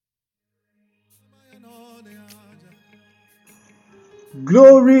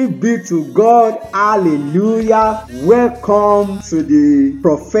Glory be to God. Hallelujah. Welcome to the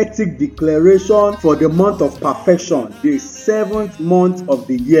prophetic declaration for the month of perfection, the 7th month of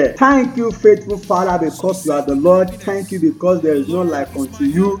the year. Thank you, faithful Father, because you are the Lord. Thank you because there is none like unto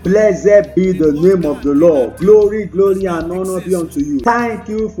you. Blessed be the name of the Lord. Glory, glory, and honor be unto you. Thank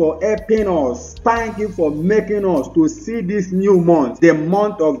you for helping us. Thank you for making us to see this new month, the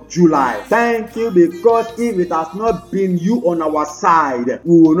month of July. Thank you because if it has not been you on our side,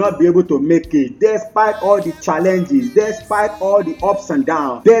 we will not be able to make it. Despite all the challenges, despite all the ups and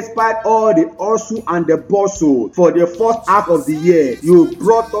downs, despite all the hustle and the bustle for the first half of the year, you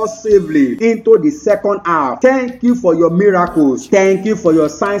brought us safely into the second half. Thank you for your miracles. Thank you for your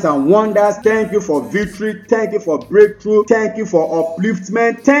signs and wonders. Thank you for victory. Thank you for breakthrough. Thank you for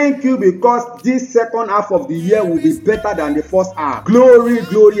upliftment. Thank you because this second half of the year will be better than the first half. Glory,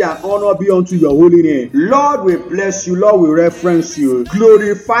 glory, and honor be unto your holy name. Lord, we bless you. Lord, we reference you.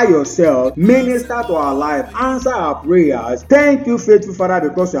 Glorify yourself. Minister to our life. Answer our prayers. Thank you, faithful Father,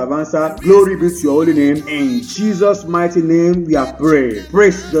 because you have answered. Glory be to your holy name. In Jesus' mighty name, we have prayed.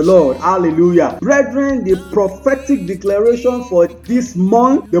 Praise the Lord. Hallelujah. Brethren, the prophetic declaration for this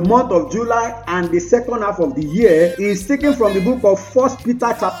month, the month of July, and the second half of the year is taken from the book of 1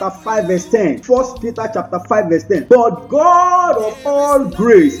 Peter chapter 5 verse 10. 1 Peter chapter 5 verse 10. But God of all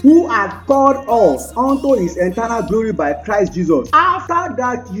grace, who hath called us unto his eternal glory by Christ Jesus, after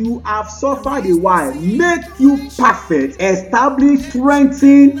that you have suffered a while, make you perfect, establish,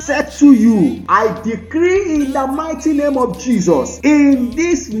 strengthen, settle you. I decree in the mighty name of Jesus, in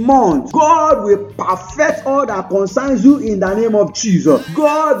this month, God will perfect all that concerns you in the name of Jesus.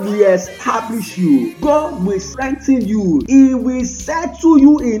 God will establish you. God will strengthen you. He will settle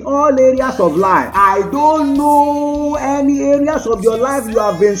you in all areas of life. I don't know any areas of your life you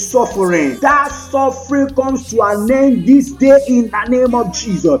have been suffering. That suffering comes to an end this day in the name of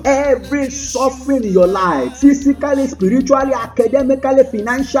Jesus. Every suffering in your life, physically, spiritually, academically,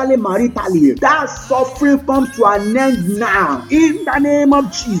 financially, maritally, that suffering comes to an end now in the name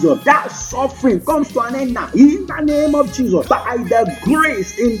of Jesus. That suffering comes to an end now in the name of Jesus. By the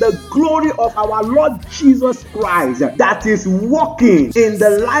grace in the glory of our Lord Jesus Christ that is working in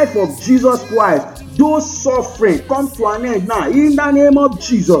the life of Jesus Christ, those suffering come to an end now in the name of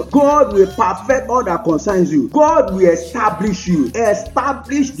Jesus. God will perfect all that concerns you. God will establish you.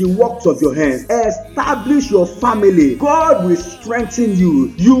 Establish the works of your hands. Establish your family. God will strengthen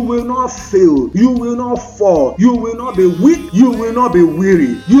you. You will not fail. You will not fall. You will not be weak. You will not be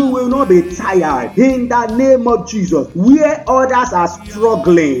weary. You will not be tired. In the name of Jesus. Where others are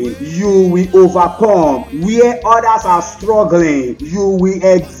struggling, you will overcome. Where others are struggling, you will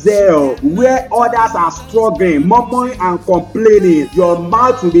excel. Where others are struggling, murmuring and complaining, your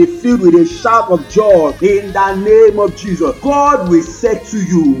mouth will be filled with a shout of joy in the name of Jesus. God will settle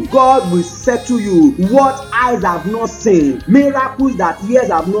you. God will settle you. What eyes have not seen, miracles that ears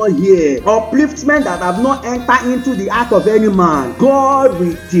have not heard, upliftment that have not entered into the heart of any man, God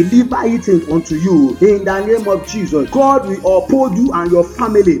will deliver it unto you in the name of Jesus. God will uphold you and your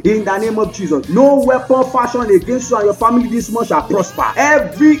family in the name of Jesus. No weapon fashioned against you and your family this month shall prosper.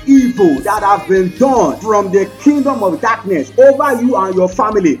 Every evil that has been done from the kingdom of darkness over you and your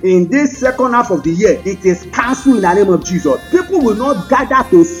family in this second half of the year, it is cancelled in the name of Jesus. People will not gather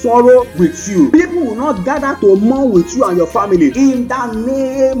to sorrow with you. People will not gather to mourn with you and your family in the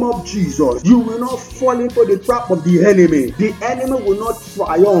name of Jesus. You will not fall into the trap of the enemy. The enemy will not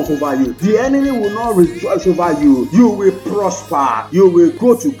triumph over you. The enemy will not rejoice over you. You will prosper. You will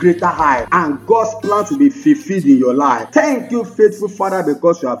go to greater height, and God's plan will be fulfilled in your life. Thank you, faithful Father,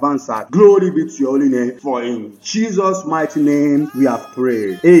 because you have answered. Glory be to your holy name. For in Jesus' mighty name we have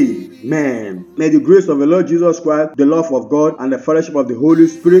prayed. Amen. May the grace of the Lord Jesus Christ, the love of God, and the fellowship of the Holy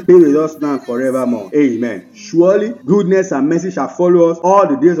Spirit be with us now and forevermore. Amen. Surely goodness and mercy shall follow us all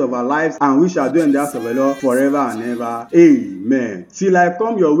the days of our lives, and we shall dwell in the house of the Lord forever and ever. Amen. Till I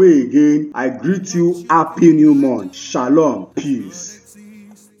come your way again, I greet you happy new month. Shalom. Peace.